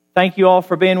Thank you all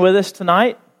for being with us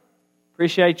tonight.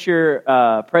 Appreciate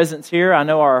your presence here. I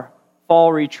know our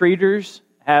fall retreaters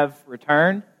have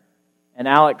returned, and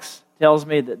Alex tells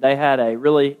me that they had a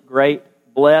really great,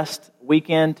 blessed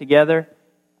weekend together,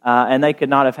 and they could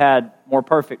not have had more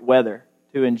perfect weather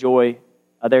to enjoy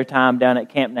their time down at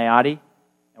Camp Nayati.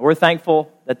 And we're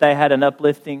thankful that they had an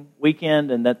uplifting weekend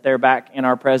and that they're back in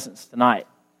our presence tonight.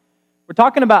 We're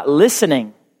talking about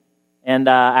listening, and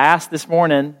I asked this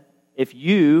morning if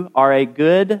you are a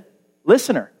good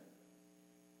listener.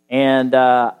 And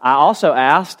I also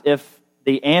asked if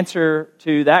the answer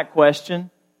to that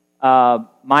question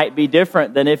might be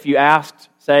different than if you asked,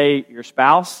 say, your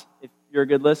spouse, if you're a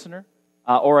good listener,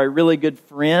 or a really good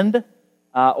friend,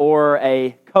 or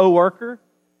a coworker.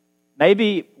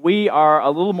 Maybe we are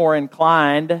a little more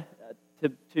inclined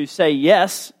to say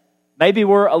yes. Maybe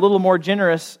we're a little more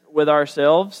generous with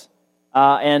ourselves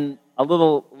and a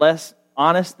little less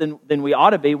honest than we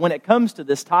ought to be when it comes to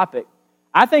this topic.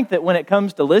 I think that when it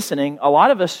comes to listening, a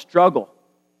lot of us struggle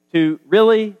to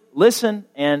really listen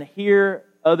and hear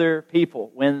other people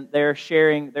when they're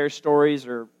sharing their stories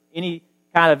or any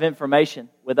kind of information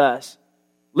with us.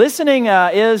 Listening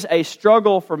is a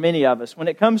struggle for many of us. When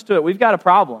it comes to it, we've got a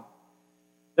problem.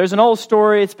 There's an old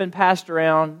story, it's been passed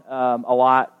around a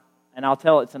lot, and I'll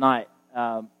tell it tonight.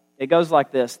 It goes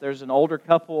like this. There's an older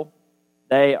couple.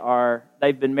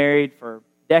 They've been married for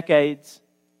decades,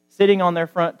 sitting on their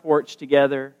front porch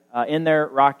together in their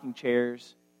rocking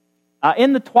chairs,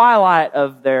 in the twilight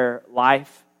of their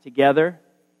life together,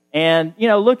 and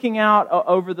looking out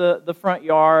over the front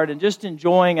yard and just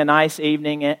enjoying a nice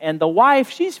evening. And the wife,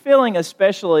 she's feeling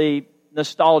especially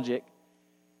nostalgic,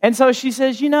 and so she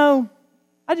says,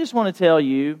 I just want to tell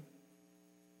you,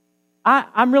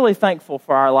 I'm really thankful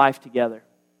for our life together,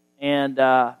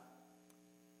 and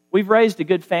we've raised a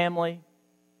good family.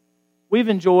 We've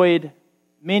enjoyed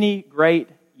many great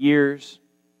years.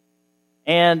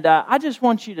 And I just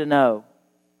want you to know,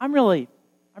 I'm really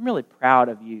proud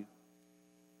of you.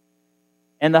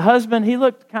 And the husband, he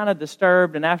looked kind of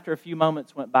disturbed, and after a few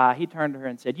moments went by, he turned to her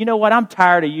and said, "You know what? I'm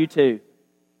tired of you too."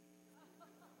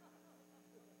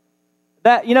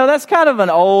 That's kind of an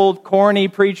old, corny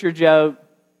preacher joke.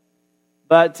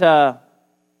 But,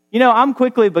 I'm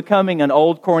quickly becoming an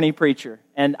old, corny preacher.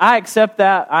 And I accept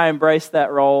that. I embrace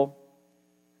that role.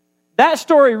 That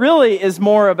story really is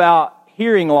more about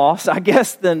hearing loss, I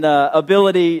guess, than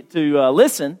ability to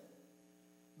listen.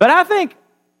 But I think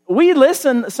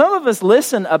some of us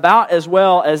listen about as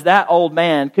well as that old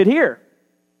man could hear.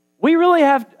 We really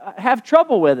have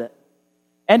trouble with it.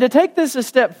 And to take this a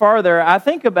step farther, I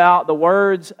think about the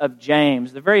words of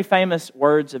James, the very famous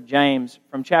words of James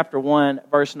from chapter 1,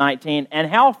 verse 19, and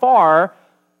how far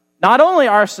not only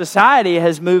our society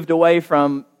has moved away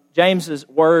from James's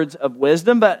words of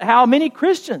wisdom, but how many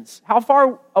Christians, how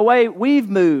far away we've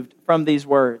moved from these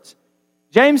words.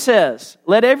 James says,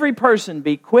 "Let every person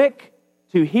be quick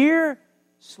to hear,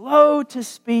 slow to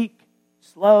speak,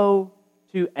 slow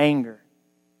to anger.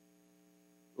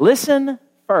 Listen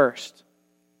first.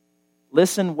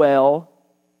 Listen well,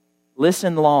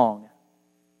 listen long,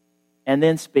 and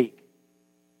then speak.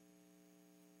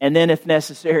 And then, if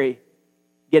necessary,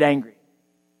 get angry."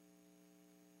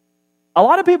 A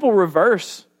lot of people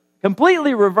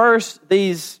completely reverse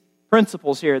these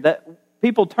principles here, that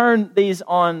people turn these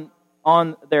on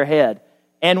their head.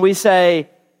 And we say,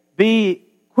 be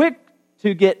quick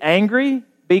to get angry,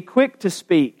 be quick to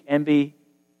speak, and be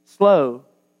slow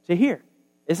to hear.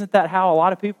 Isn't that how a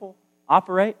lot of people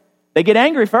operate? They get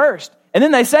angry first, and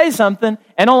then they say something,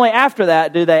 and only after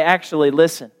that do they actually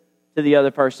listen to the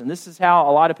other person. This is how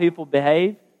a lot of people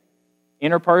behave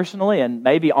interpersonally and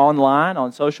maybe online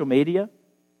on social media.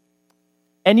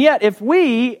 And yet, if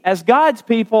we, as God's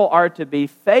people, are to be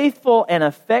faithful and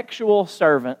effectual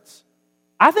servants,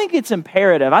 I think it's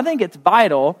imperative, I think it's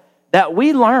vital that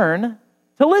we learn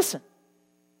to listen.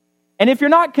 And if you're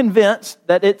not convinced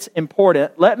that it's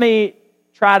important, let me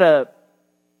try to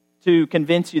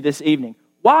convince you this evening.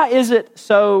 Why is it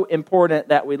so important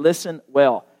that we listen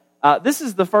well? This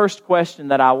is the first question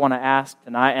that I want to ask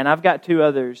tonight, and I've got two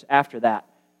others after that.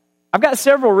 I've got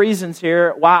several reasons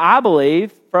here why I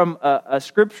believe, from a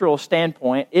scriptural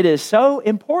standpoint, it is so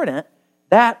important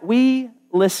that we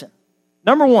listen.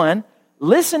 Number one,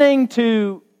 listening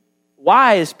to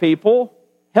wise people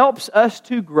helps us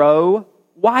to grow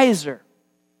wiser.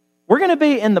 We're going to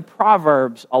be in the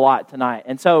Proverbs a lot tonight,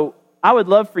 and so I would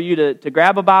love for you to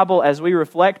grab a Bible as we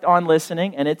reflect on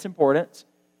listening and its importance.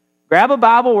 Grab a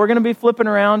Bible. We're going to be flipping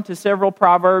around to several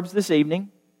Proverbs this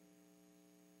evening.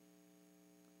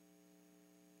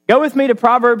 Go with me to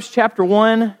Proverbs chapter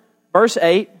 1, verse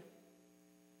 8.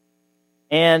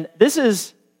 And this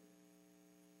is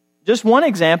just one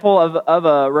example of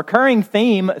a recurring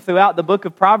theme throughout the book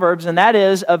of Proverbs, and that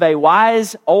is of a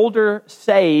wise older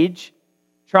sage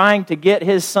trying to get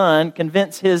his son,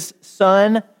 convince his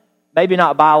son, maybe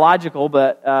not biological,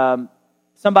 but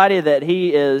somebody that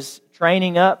he is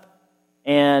training up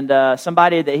and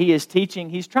somebody that he is teaching.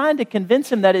 He's trying to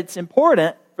convince him that it's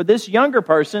important for this younger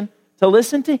person to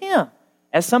listen to him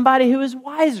as somebody who is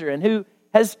wiser and who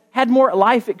has had more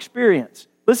life experience.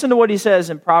 Listen to what he says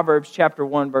in Proverbs chapter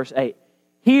 1, verse 8.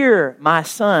 Hear, my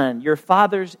son, your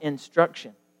father's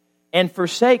instruction, and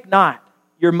forsake not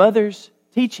your mother's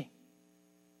teaching.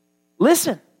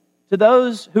 Listen to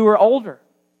those who are older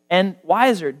and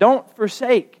wiser. Don't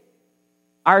forsake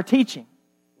our teaching.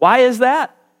 Why is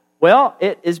that? Well,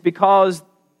 it is because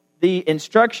the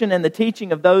instruction and the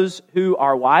teaching of those who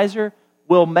are wiser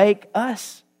will make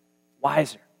us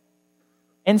wiser.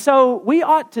 And so we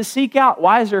ought to seek out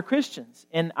wiser Christians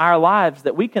in our lives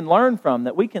that we can learn from,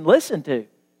 that we can listen to,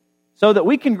 so that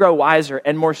we can grow wiser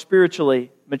and more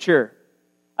spiritually mature.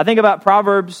 I think about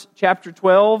Proverbs chapter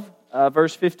 12,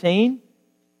 verse 15.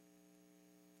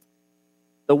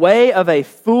 The way of a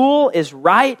fool is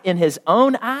right in his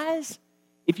own eyes.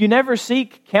 If you never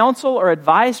seek counsel or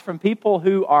advice from people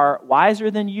who are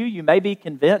wiser than you, you may be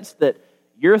convinced that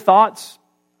your thoughts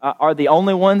are the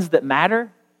only ones that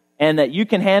matter and that you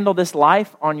can handle this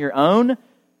life on your own.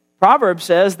 Proverbs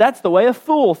says that's the way a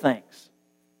fool thinks.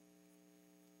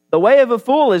 The way of a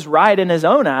fool is right in his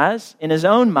own eyes, in his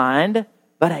own mind,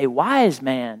 but a wise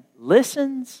man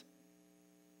listens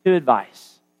to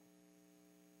advice.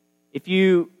 If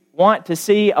you want to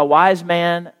see a wise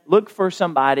man, look for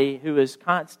somebody who is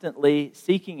constantly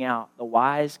seeking out the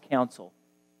wise counsel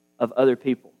of other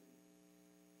people.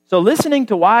 So listening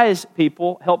to wise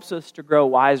people helps us to grow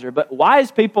wiser, but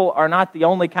wise people are not the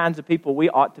only kinds of people we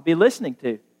ought to be listening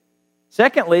to.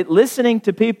 Secondly, listening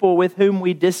to people with whom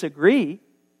we disagree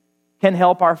can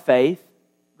help our faith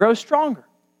grow stronger.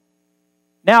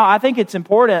 Now, I think it's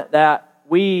important that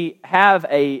we have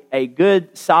a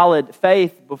good, solid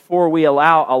faith before we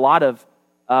allow a lot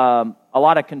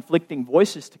of conflicting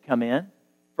voices to come in.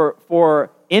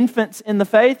 For infants in the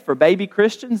faith, for baby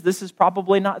Christians, this is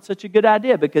probably not such a good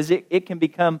idea because it can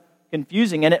become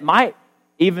confusing and it might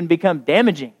even become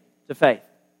damaging to faith.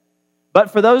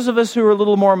 But for those of us who are a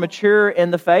little more mature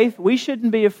in the faith, we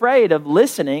shouldn't be afraid of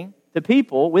listening to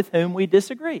people with whom we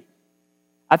disagree.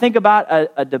 I think about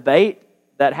a debate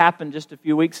that happened just a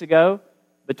few weeks ago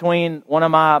between one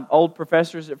of my old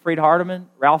professors at Freed-Hardeman,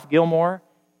 Ralph Gilmore,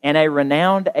 and a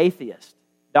renowned atheist,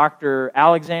 Dr.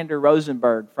 Alexander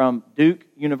Rosenberg from Duke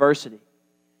University.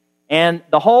 And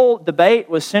the whole debate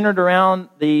was centered around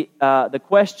the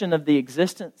question of the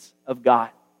existence of God.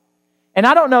 And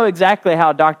I don't know exactly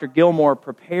how Dr. Gilmore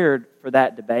prepared for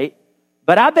that debate,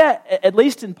 but I bet, at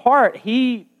least in part,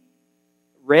 he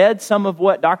read some of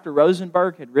what Dr.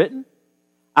 Rosenberg had written.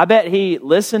 I bet he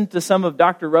listened to some of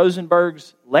Dr.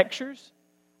 Rosenberg's lectures.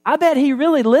 I bet he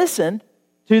really listened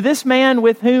to this man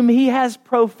with whom he has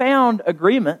profound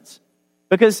agreements,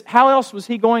 because how else was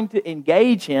he going to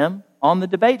engage him on the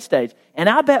debate stage? And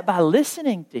I bet by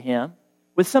listening to him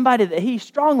with somebody that he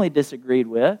strongly disagreed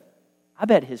with, I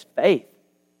bet his faith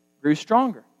grew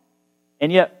stronger.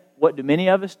 And yet, what do many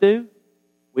of us do?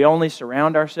 We only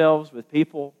surround ourselves with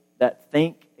people that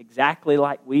think exactly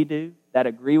like we do, that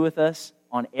agree with us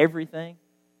on everything.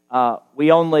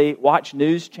 We only watch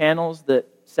news channels that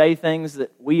say things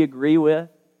that we agree with.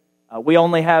 We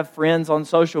only have friends on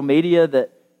social media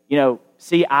that,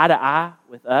 see eye to eye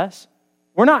with us.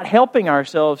 We're not helping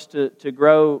ourselves to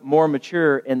grow more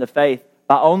mature in the faith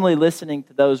by only listening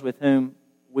to those with whom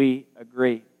we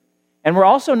agree. And we're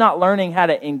also not learning how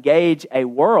to engage a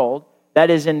world that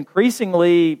is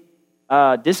increasingly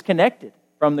disconnected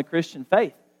from the Christian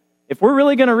faith. If we're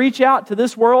really going to reach out to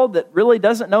this world that really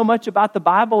doesn't know much about the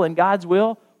Bible and God's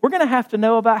will, we're going to have to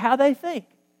know about how they think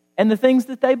and the things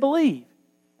that they believe.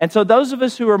 And so those of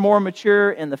us who are more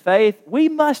mature in the faith, we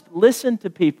must listen to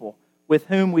people with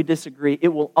whom we disagree. It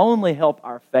will only help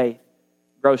our faith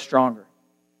grow stronger.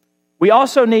 We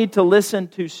also need to listen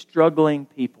to struggling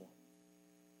people.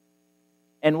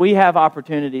 And we have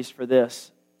opportunities for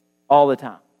this all the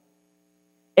time.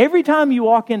 Every time you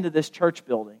walk into this church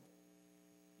building,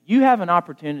 you have an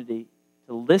opportunity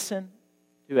to listen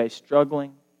to a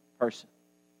struggling person.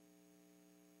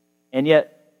 And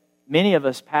yet, many of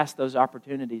us pass those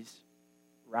opportunities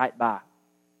right by.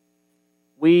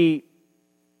 We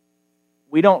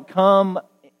don't come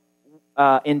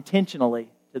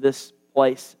intentionally to this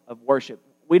place of worship.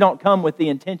 We don't come with the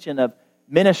intention of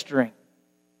ministering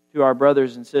to our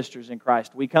brothers and sisters in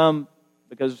Christ. We come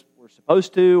because we're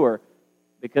supposed to, or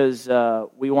because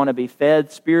we want to be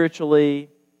fed spiritually.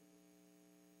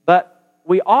 But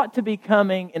we ought to be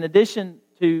coming, in addition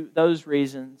to those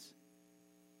reasons,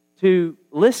 to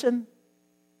listen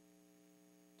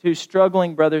to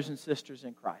struggling brothers and sisters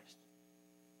in Christ.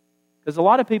 Because a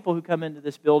lot of people who come into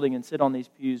this building and sit on these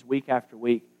pews week after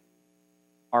week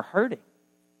are hurting.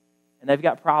 And they've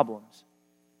got problems.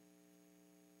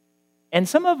 And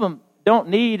some of them don't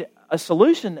need a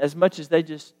solution as much as they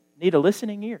just need a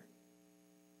listening ear.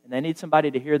 And they need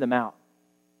somebody to hear them out.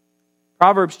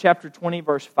 Proverbs chapter 20,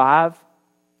 verse 5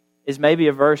 is maybe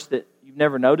a verse that you've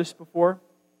never noticed before.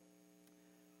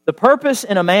 The purpose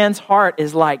in a man's heart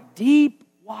is like deep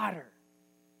water.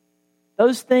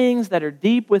 Those things that are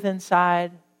deep within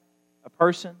inside a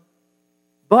person.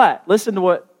 But, listen to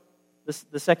what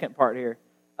the second part here.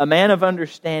 A man of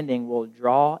understanding will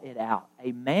draw it out.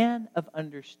 A man of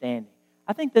understanding.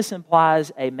 I think this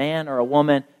implies a man or a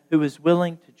woman who is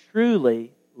willing to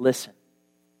truly listen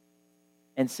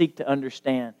and seek to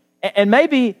understand. And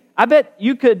maybe, I bet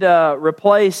you could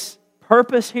replace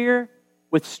purpose here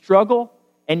with struggle,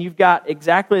 and you've got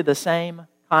exactly the same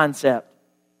concept.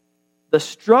 The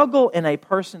struggle in a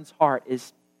person's heart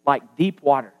is like deep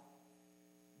water.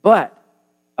 But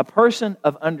a person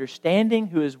of understanding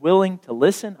who is willing to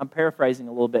listen, I'm paraphrasing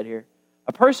a little bit here,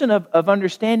 a person of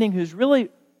understanding who's really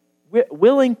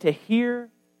willing to hear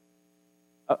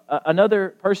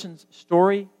another person's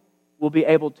story will be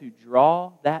able to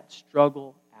draw that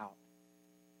struggle out.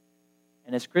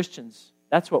 And as Christians,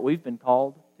 that's what we've been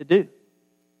called to do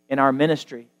in our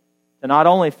ministry, to not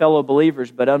only fellow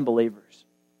believers but unbelievers.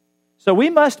 So we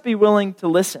must be willing to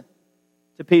listen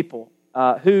to people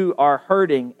who are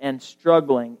hurting and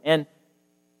struggling. And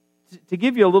to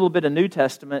give you a little bit of New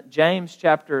Testament, James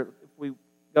chapter, if we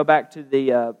go back to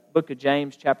the book of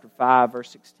James chapter 5, verse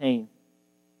 16.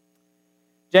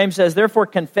 James says, "Therefore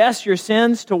confess your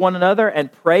sins to one another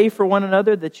and pray for one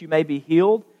another that you may be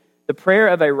healed. The prayer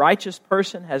of a righteous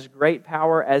person has great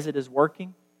power as it is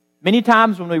working." Many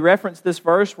times when we reference this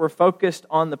verse, we're focused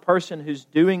on the person who's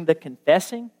doing the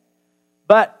confessing.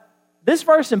 But this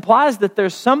verse implies that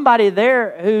there's somebody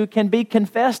there who can be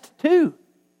confessed to.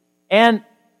 And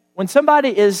when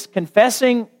somebody is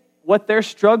confessing what they're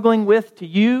struggling with to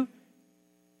you,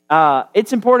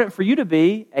 it's important for you to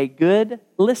be a good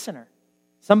listener.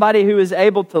 Somebody who is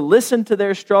able to listen to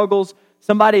their struggles,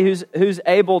 somebody who's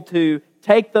able to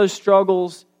take those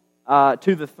struggles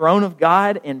to the throne of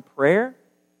God in prayer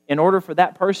in order for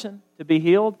that person to be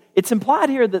healed. It's implied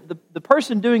here that the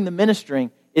person doing the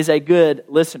ministering is a good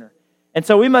listener. And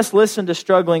so we must listen to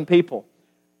struggling people.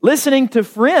 Listening to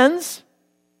friends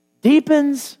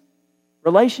deepens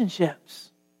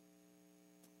relationships.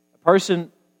 A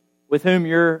person with whom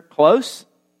you're close,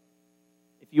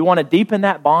 if you want to deepen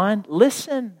that bond,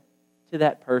 listen to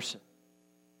that person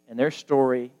and their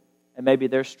story and maybe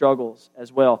their struggles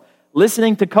as well.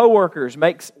 Listening to coworkers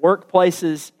makes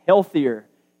workplaces healthier,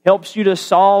 helps you to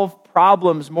solve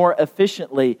problems more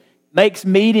efficiently, makes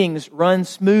meetings run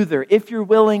smoother if you're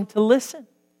willing to listen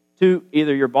to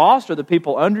either your boss or the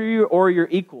people under you or your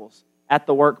equals at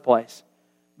the workplace.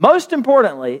 Most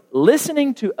importantly,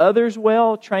 listening to others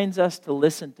well trains us to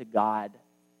listen to God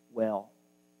well.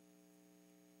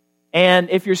 And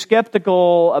if you're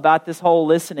skeptical about this whole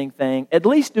listening thing, at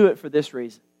least do it for this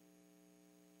reason.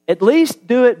 At least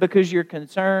do it because you're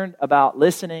concerned about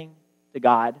listening to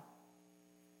God.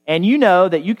 And you know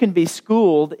that you can be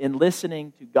schooled in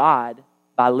listening to God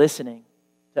by listening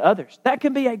to others. That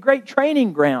can be a great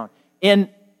training ground in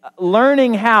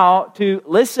learning how to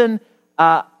listen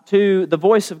to the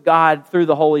voice of God through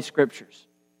the Holy Scriptures.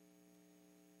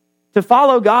 To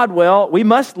follow God well, we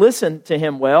must listen to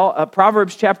Him well.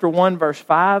 Proverbs chapter 1, verse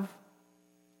 5.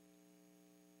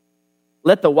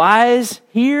 "Let the wise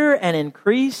hear and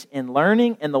increase in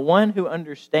learning, and the one who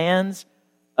understands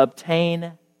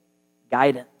obtain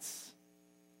guidance."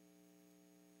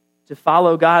 To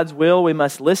follow God's will, we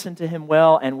must listen to Him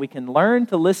well, and we can learn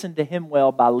to listen to Him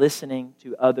well by listening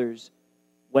to others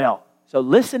well. So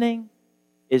listening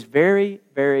is very,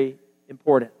 very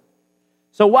important.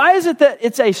 So why is it that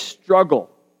it's a struggle?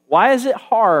 Why is it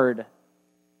hard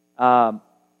to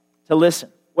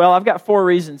listen? Well, I've got 4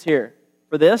 reasons here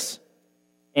for this,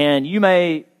 and you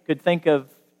could think of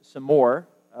some more,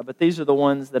 but these are the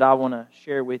ones that I want to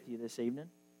share with you this evening.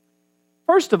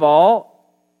 First of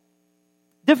all,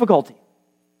 difficulty.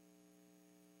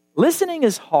 Listening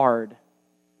is hard.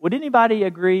 Would anybody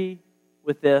agree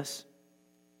with this?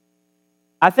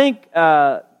 I think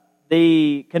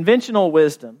the conventional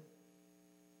wisdom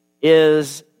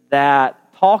is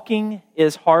that talking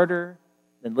is harder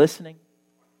than listening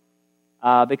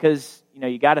because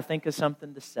you got to think of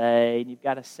something to say, and you've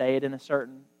got to say it in a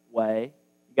certain way.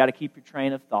 You've got to keep your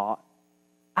train of thought.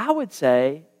 I would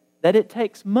say that it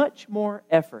takes much more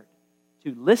effort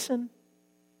to listen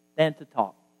than to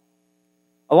talk.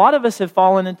 A lot of us have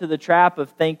fallen into the trap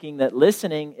of thinking that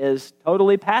listening is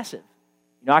totally passive.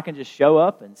 I can just show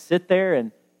up and sit there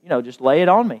and, just lay it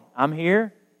on me. I'm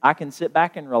here. I can sit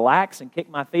back and relax and kick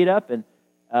my feet up, and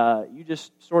you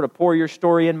just sort of pour your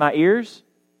story in my ears.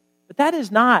 But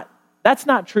that's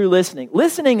not true listening.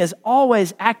 Listening is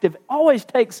always active. It always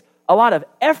takes a lot of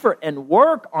effort and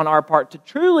work on our part to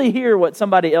truly hear what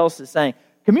somebody else is saying.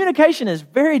 Communication is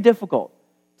very difficult.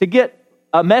 To get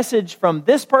a message from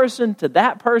this person to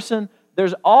that person,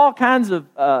 there's all kinds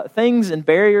of things and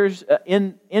barriers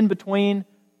in between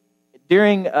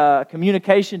during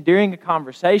communication, during a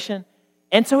conversation.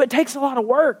 And so it takes a lot of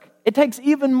work. It takes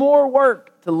even more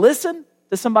work to listen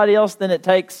to somebody else than it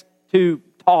takes to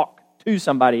talk to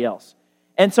somebody else.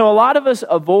 And so a lot of us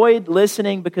avoid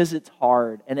listening because it's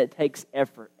hard and it takes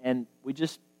effort. And we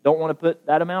just don't want to put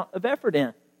that amount of effort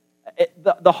in.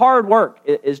 The hard work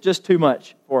is just too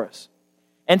much for us.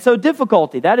 And so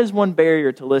difficulty, that is one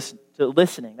barrier to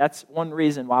listening. That's one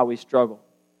reason why we struggle.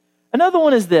 Another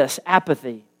one is this,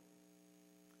 apathy.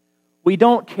 We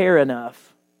don't care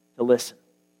enough to listen.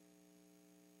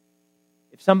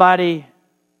 If somebody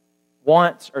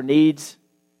wants or needs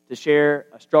to share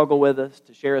a struggle with us,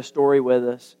 to share a story with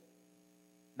us,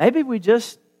 maybe we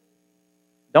just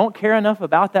don't care enough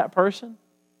about that person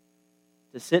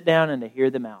to sit down and to hear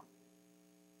them out.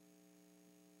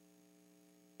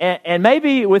 And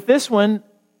maybe with this one,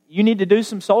 you need to do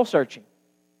some soul searching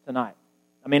tonight.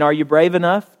 Are you brave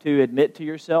enough to admit to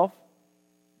yourself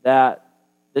that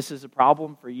this is a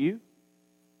problem for you?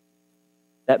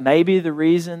 That maybe the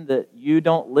reason that you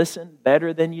don't listen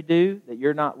better than you do, that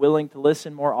you're not willing to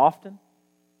listen more often,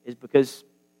 is because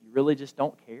you really just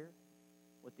don't care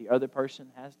what the other person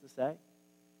has to say?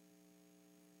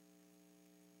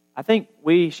 I think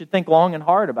we should think long and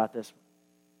hard about this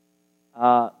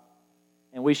one.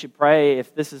 And we should pray,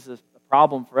 if this is a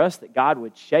problem for us, that God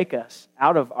would shake us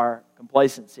out of our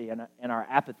complacency and our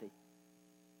apathy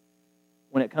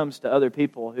when it comes to other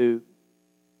people who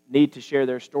need to share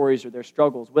their stories or their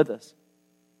struggles with us.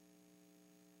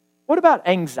 What about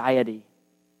anxiety?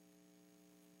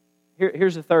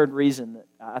 Here's a third reason that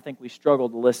I think we struggle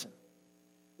to listen.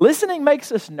 Listening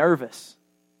makes us nervous.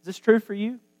 Is this true for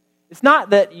you? It's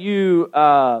not that you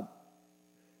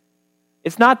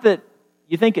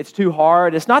think it's too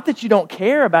hard. It's not that you don't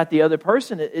care about the other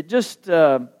person. It just,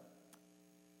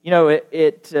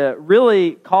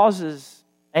 really causes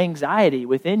anxiety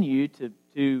within you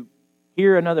to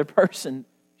hear another person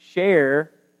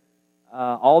share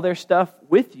all their stuff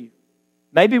with you.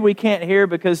 Maybe we can't hear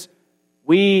because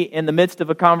we, in the midst of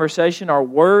a conversation, are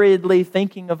worriedly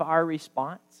thinking of our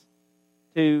response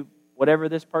to whatever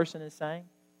this person is saying.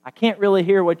 I can't really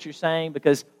hear what you're saying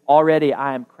because already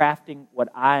I am crafting what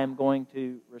I am going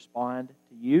to respond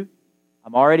to you.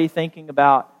 I'm already thinking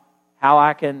about how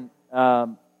I can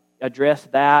address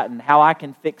that and how I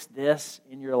can fix this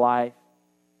in your life,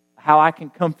 how I can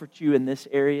comfort you in this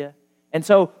area. And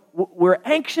so we're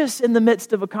anxious in the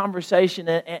midst of a conversation,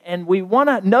 and we want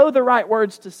to know the right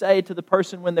words to say to the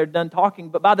person when they're done talking,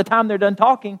 but by the time they're done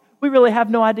talking, we really have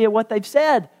no idea what they've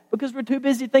said because we're too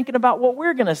busy thinking about what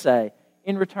we're going to say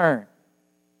in return.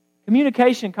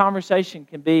 Conversation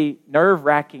can be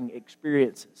nerve-wracking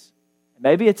experiences.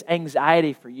 Maybe it's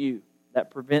anxiety for you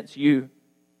that prevents you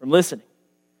from listening.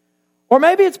 Or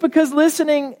maybe it's because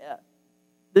listening,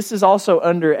 this is also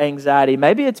under anxiety.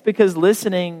 Maybe it's because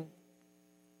listening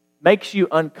makes you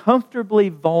uncomfortably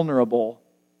vulnerable.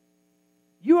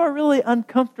 You are really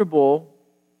uncomfortable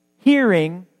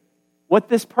hearing what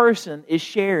this person is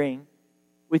sharing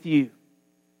with you.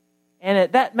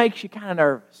 And that makes you kind of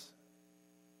nervous.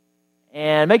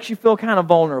 And makes you feel kind of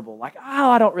vulnerable. Like,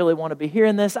 I don't really want to be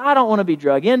hearing this. I don't want to be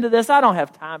drug into this. I don't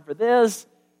have time for this.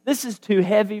 This is too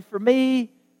heavy for me.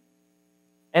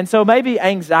 And so maybe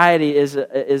anxiety is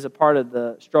a part of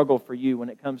the struggle for you when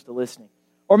it comes to listening.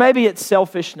 Or maybe it's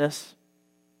selfishness.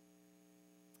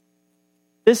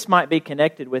 This might be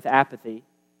connected with apathy.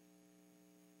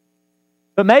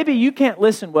 But maybe you can't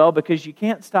listen well because you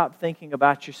can't stop thinking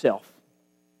about yourself.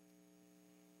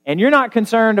 And you're not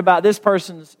concerned about this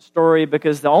person's story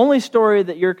because the only story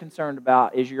that you're concerned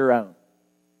about is your own.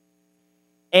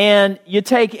 And you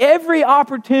take every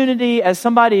opportunity, as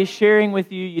somebody is sharing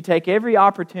with you, you take every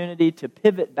opportunity to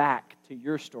pivot back to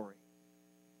your story.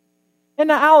 And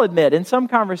now I'll admit, in some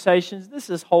conversations, this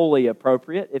is wholly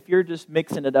appropriate. If you're just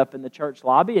mixing it up in the church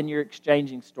lobby and you're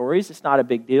exchanging stories, it's not a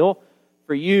big deal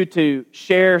for you to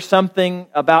share something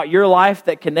about your life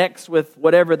that connects with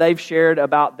whatever they've shared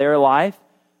about their life.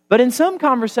 But in some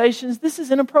conversations, this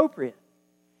is inappropriate.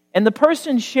 And the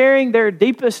person sharing their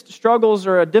deepest struggles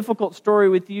or a difficult story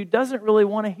with you doesn't really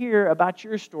want to hear about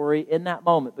your story in that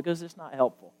moment because it's not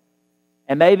helpful.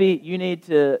 And maybe you need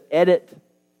to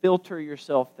filter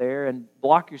yourself there and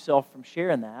block yourself from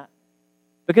sharing that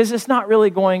because it's not really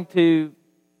going to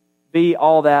be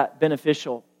all that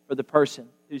beneficial for the person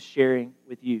who's sharing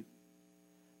with you.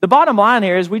 The bottom line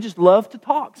here is we just love to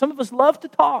talk. Some of us love to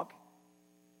talk.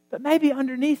 But maybe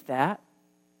underneath that,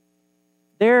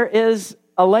 there is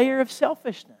a layer of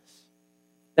selfishness.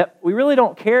 That we really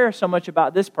don't care so much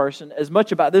about this person as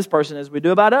we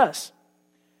do about us.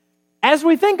 As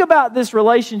we think about this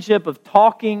relationship of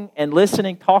talking and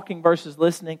listening, talking versus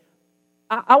listening,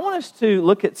 I want us to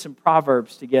look at some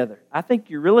Proverbs together. I think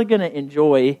you're really going to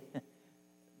enjoy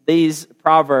these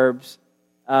Proverbs,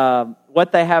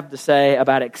 what they have to say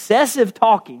about excessive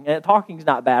talking. Talking's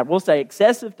not bad. We'll say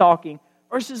excessive talking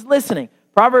versus listening.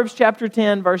 Proverbs chapter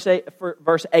 10, verse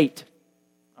 8.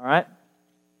 All right?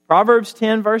 Proverbs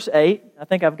 10, verse 8. I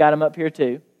think I've got them up here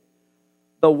too.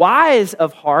 The wise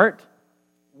of heart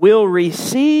will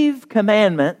receive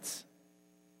commandments,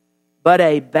 but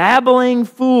a babbling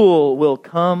fool will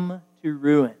come to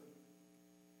ruin.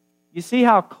 You see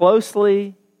how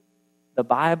closely the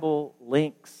Bible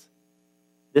links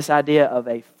this idea of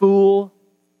a fool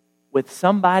with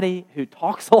somebody who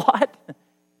talks a lot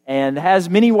and has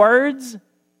many words?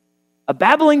 A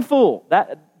babbling fool.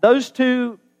 Those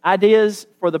two ideas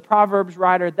for the Proverbs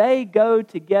writer, they go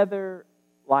together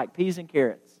like peas and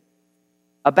carrots.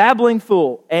 A babbling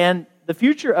fool. And the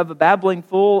future of a babbling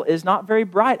fool is not very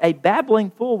bright. A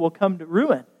babbling fool will come to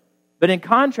ruin. But in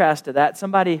contrast to that,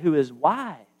 somebody who is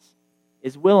wise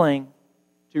is willing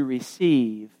to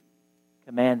receive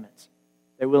commandments.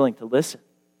 They're willing to listen.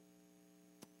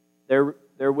 They're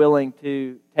willing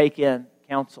to take in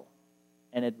counsel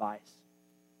and advice.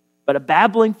 But a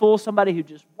babbling fool, somebody who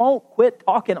just won't quit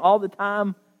talking all the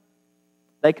time,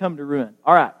 they come to ruin.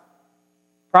 All right.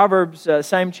 Proverbs,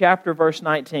 same chapter, verse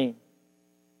 19.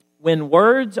 When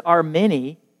words are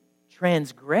many,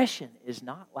 transgression is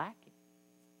not lacking.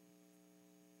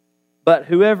 But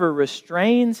whoever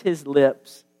restrains his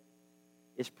lips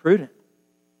is prudent.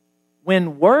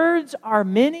 When words are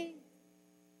many,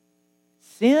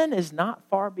 sin is not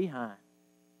far behind.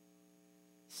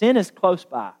 Sin is close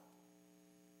by.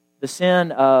 The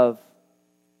sin of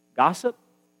gossip,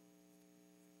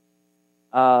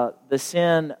 the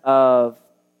sin of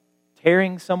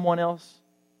tearing someone else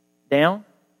down,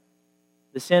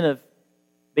 the sin of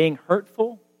being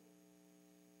hurtful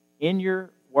in your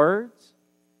words.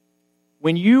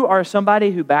 When you are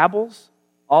somebody who babbles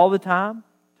all the time,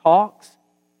 talks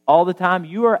all the time,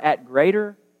 you are at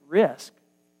greater risk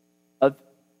of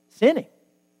sinning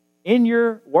in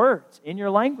your words, in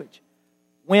your language.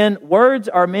 When words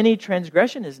are many,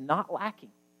 transgression is not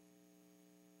lacking.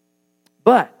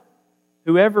 But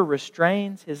whoever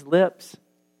restrains his lips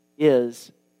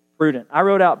is prudent. I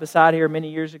wrote out beside here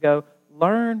many years ago,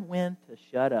 learn when to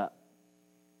shut up.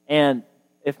 And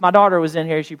if my daughter was in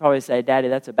here, she'd probably say, Daddy,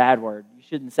 that's a bad word. You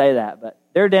shouldn't say that. But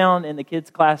they're down in the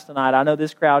kids' class tonight. I know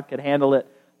this crowd could handle it.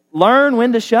 Learn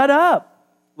when to shut up.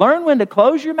 Learn when to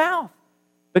close your mouth.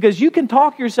 Because you can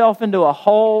talk yourself into a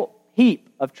whole heap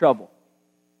of trouble.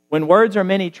 When words are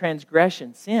many,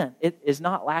 transgression, sin, it is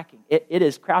not lacking. It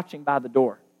is crouching by the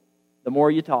door. The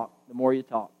more you talk, the more you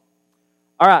talk.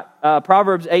 All right,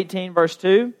 Proverbs 18, verse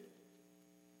 2.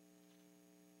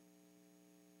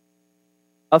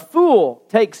 A fool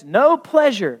takes no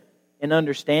pleasure in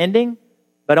understanding,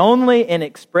 but only in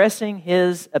expressing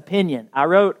his opinion. I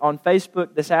wrote on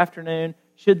Facebook this afternoon,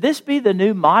 should this be the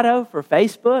new motto for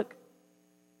Facebook?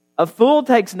 A fool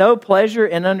takes no pleasure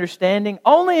in understanding,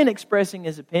 only in expressing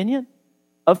his opinion.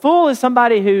 A fool is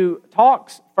somebody who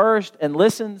talks first and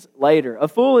listens later. A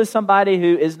fool is somebody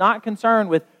who is not concerned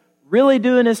with really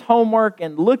doing his homework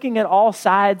and looking at all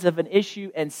sides of an issue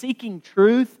and seeking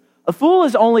truth. A fool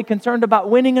is only concerned about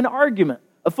winning an argument.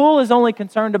 A fool is only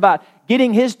concerned about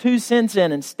getting his 2 cents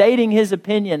in and stating his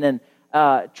opinion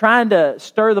and trying to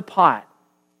stir the pot.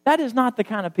 That is not the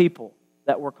kind of people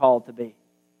that we're called to be.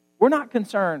 We're not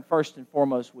concerned first and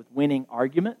foremost with winning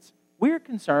arguments. We're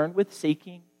concerned with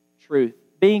seeking truth,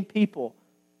 being people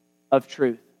of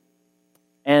truth.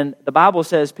 And the Bible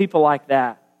says people like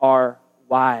that are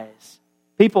wise.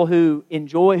 People who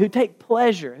enjoy, who take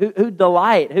pleasure, who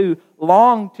delight, who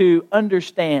long to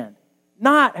understand.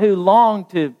 Not who long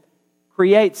to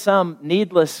create some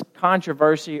needless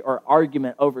controversy or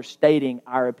argument over stating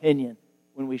our opinion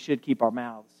when we should keep our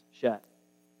mouths shut.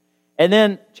 And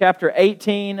then chapter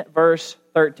 18, verse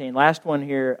 13. Last one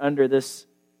here under this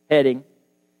heading.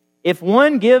 If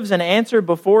one gives an answer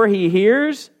before he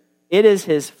hears, it is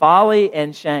his folly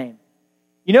and shame.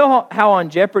 You know how on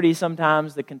Jeopardy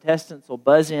sometimes the contestants will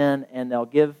buzz in and they'll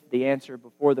give the answer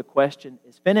before the question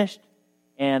is finished?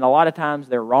 And a lot of times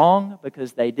they're wrong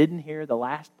because they didn't hear the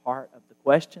last part of the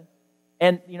question.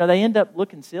 And, they end up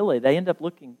looking silly. They end up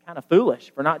looking kind of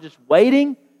foolish for not just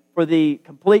waiting for the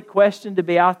complete question to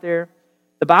be out there.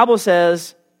 The Bible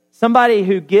says somebody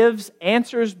who gives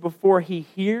answers before he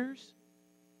hears,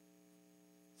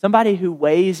 somebody who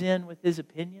weighs in with his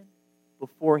opinion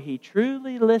before he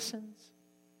truly listens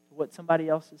to what somebody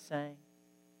else is saying,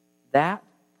 that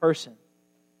person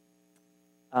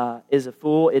is a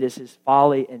fool. It is his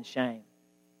folly and shame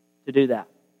to do that.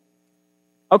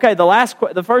 Okay,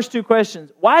 the first two questions.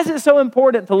 Why is it so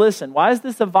important to listen? Why is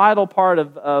this a vital part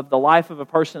of the life of a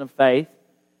person of faith?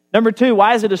 Number two,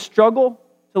 why is it a struggle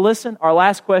to listen? Our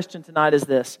last question tonight is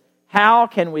this: how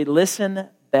can we listen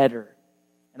better?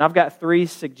 And I've got 3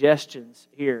 suggestions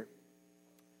here.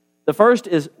 The first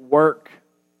is work.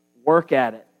 Work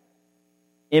at it.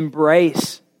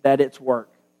 Embrace that it's work.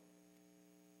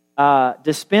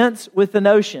 Dispense with the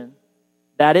notion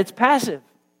that it's passive.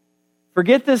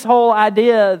 Forget this whole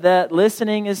idea that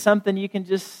listening is something you can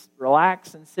just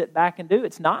relax and sit back and do.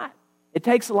 It's not. It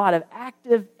takes a lot of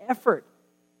active effort.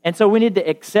 And so we need to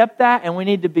accept that, and we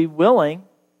need to be willing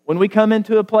when we come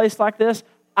into a place like this.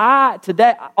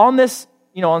 Today,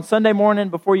 on Sunday morning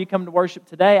before you come to worship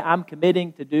today, I'm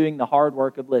committing to doing the hard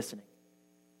work of listening.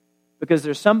 Because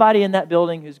there's somebody in that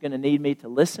building who's going to need me to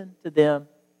listen to them.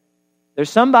 There's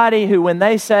somebody who, when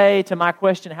they say to my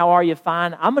question, "How are you?"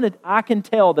 "Fine," I can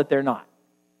tell that they're not.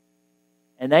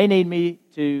 And they need me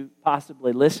to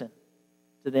possibly listen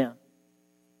to them.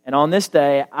 And on this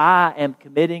day, I am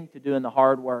committing to doing the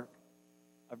hard work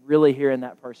of really hearing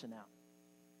that person out.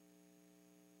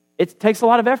 It takes a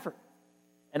lot of effort.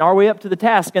 And are we up to the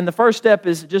task? And the first step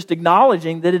is just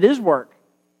acknowledging that it is work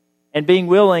and being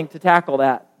willing to tackle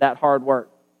that hard work.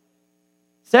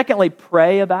 Secondly,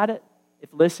 pray about it.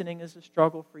 If listening is a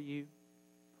struggle for you,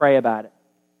 pray about it.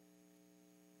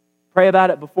 Pray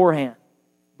about it beforehand.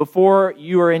 Before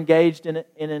you are engaged in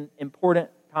an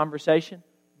important conversation,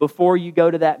 before you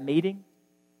go to that meeting,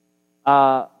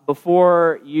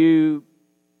 before you,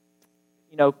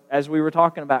 as we were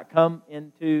talking about, come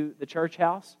into the church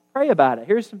house, pray about it.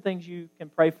 Here's some things you can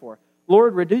pray for.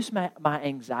 Lord, reduce my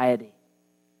anxiety.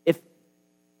 If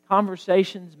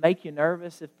conversations make you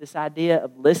nervous, if this idea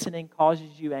of listening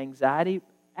causes you anxiety,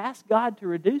 ask God to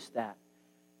reduce that.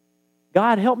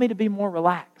 God, help me to be more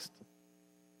relaxed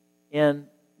in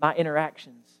my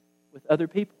interactions with other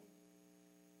people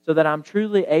so that I'm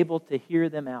truly able to hear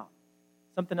them out.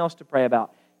 Something else to pray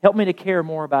about. Help me to care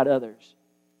more about others.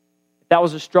 If that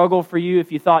was a struggle for you,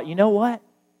 if you thought, you know what?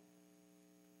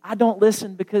 I don't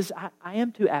listen because I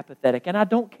am too apathetic and I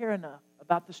don't care enough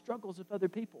about the struggles of other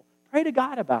people. Pray to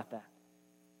God about that.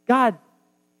 God,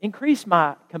 increase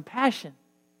my compassion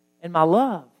and my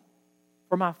love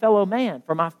for my fellow man,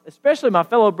 especially my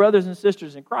fellow brothers and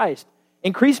sisters in Christ.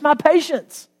 Increase my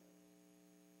patience.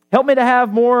 Help me to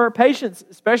have more patience,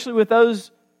 especially with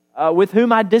those with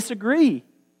whom I disagree.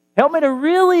 Help me to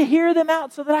really hear them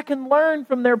out so that I can learn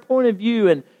from their point of view.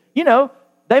 And,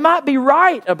 they might be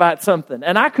right about something,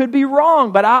 and I could be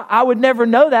wrong, but I would never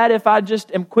know that if I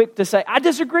just am quick to say, I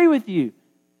disagree with you.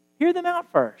 Hear them out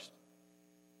first.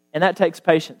 And that takes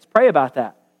patience. Pray about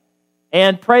that.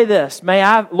 And pray this,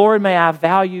 Lord, may I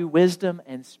value wisdom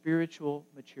and spiritual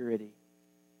maturity.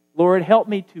 Lord, help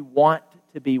me to want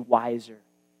to be wiser.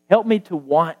 Help me to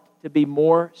want to be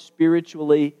more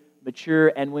spiritually mature.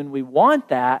 And when we want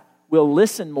that, we'll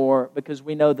listen more because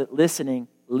we know that listening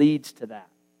leads to that.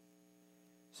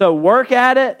 So work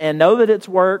at it and know that it's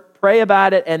work. Pray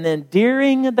about it. And then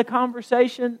during the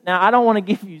conversation, now I don't want to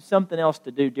give you something else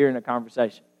to do during a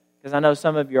conversation because I know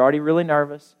some of you are already really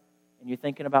nervous and you're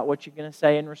thinking about what you're going to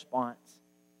say in response.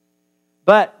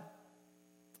 But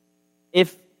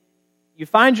if you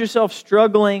find yourself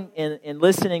struggling in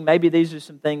listening, maybe these are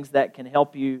some things that can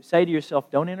help you. Say to yourself,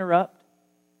 don't interrupt.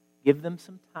 Give them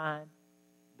some time.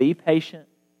 Be patient.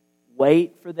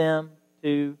 Wait for them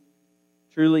to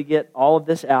truly get all of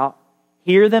this out.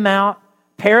 Hear them out.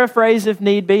 Paraphrase if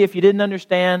need be. If you didn't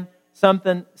understand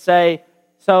something, say,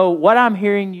 so what I'm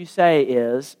hearing you say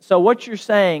is, so what you're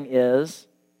saying is,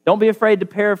 don't be afraid to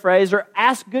paraphrase or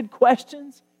ask good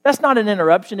questions. That's not an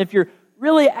interruption. If you're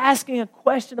really asking a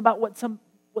question about what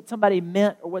somebody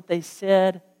meant or what they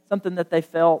said, something that they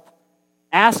felt,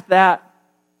 ask that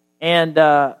and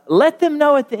let them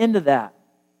know at the end of that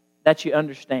you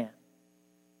understand.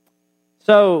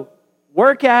 So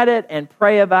work at it and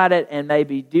pray about it, and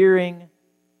maybe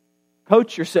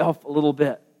coach yourself a little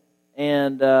bit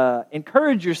and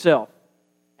encourage yourself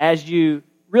as you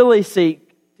really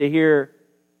seek to hear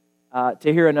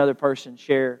another person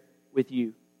share with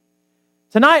you.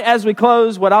 Tonight, as we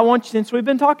close, what I want you, since we've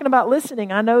been talking about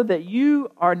listening, I know that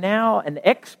you are now an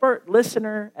expert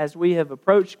listener as we have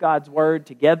approached God's Word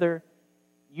together.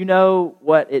 You know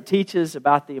what it teaches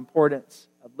about the importance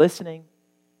of listening.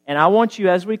 And I want you,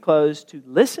 as we close, to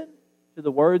listen to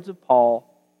the words of Paul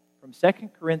from 2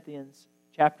 Corinthians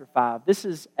chapter 5. This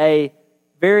is a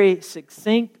very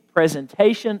succinct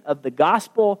presentation of the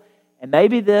gospel, and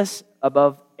maybe this,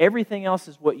 above everything else,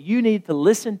 is what you need to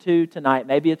listen to tonight.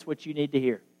 Maybe it's what you need to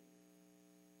hear.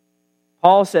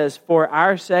 Paul says, "For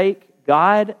our sake,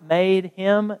 God made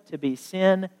him to be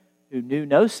sin who knew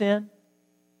no sin."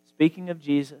 Speaking of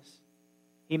Jesus,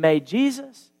 He made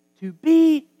Jesus to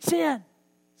be sin.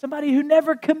 Somebody who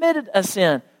never committed a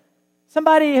sin.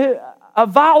 Somebody who a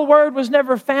vile word was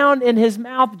never found in His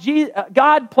mouth.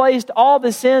 God placed all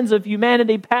the sins of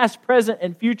humanity, past, present,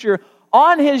 and future,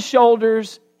 on His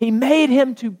shoulders. He made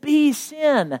Him to be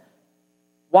sin.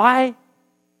 Why?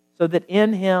 So that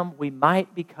in Him we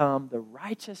might become the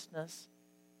righteousness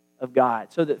of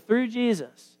God. So that through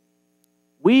Jesus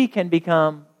we can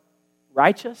become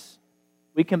righteous,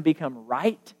 we can become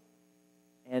right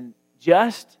and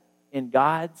just in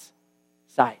God's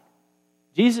sight.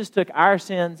 Jesus took our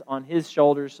sins on His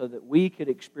shoulders so that we could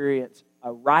experience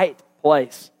a right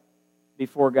place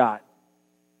before God.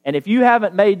 And if you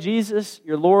haven't made Jesus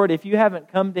your Lord, if you haven't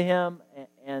come to Him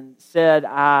and said,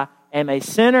 "I am a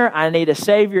sinner, I need a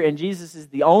Savior, and Jesus is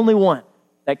the only one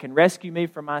that can rescue me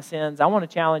from my sins," I want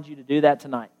to challenge you to do that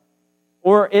tonight.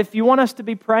 Or if you want us to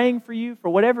be praying for you for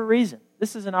whatever reason,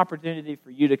 this is an opportunity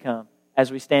for you to come as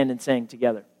we stand and sing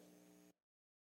together.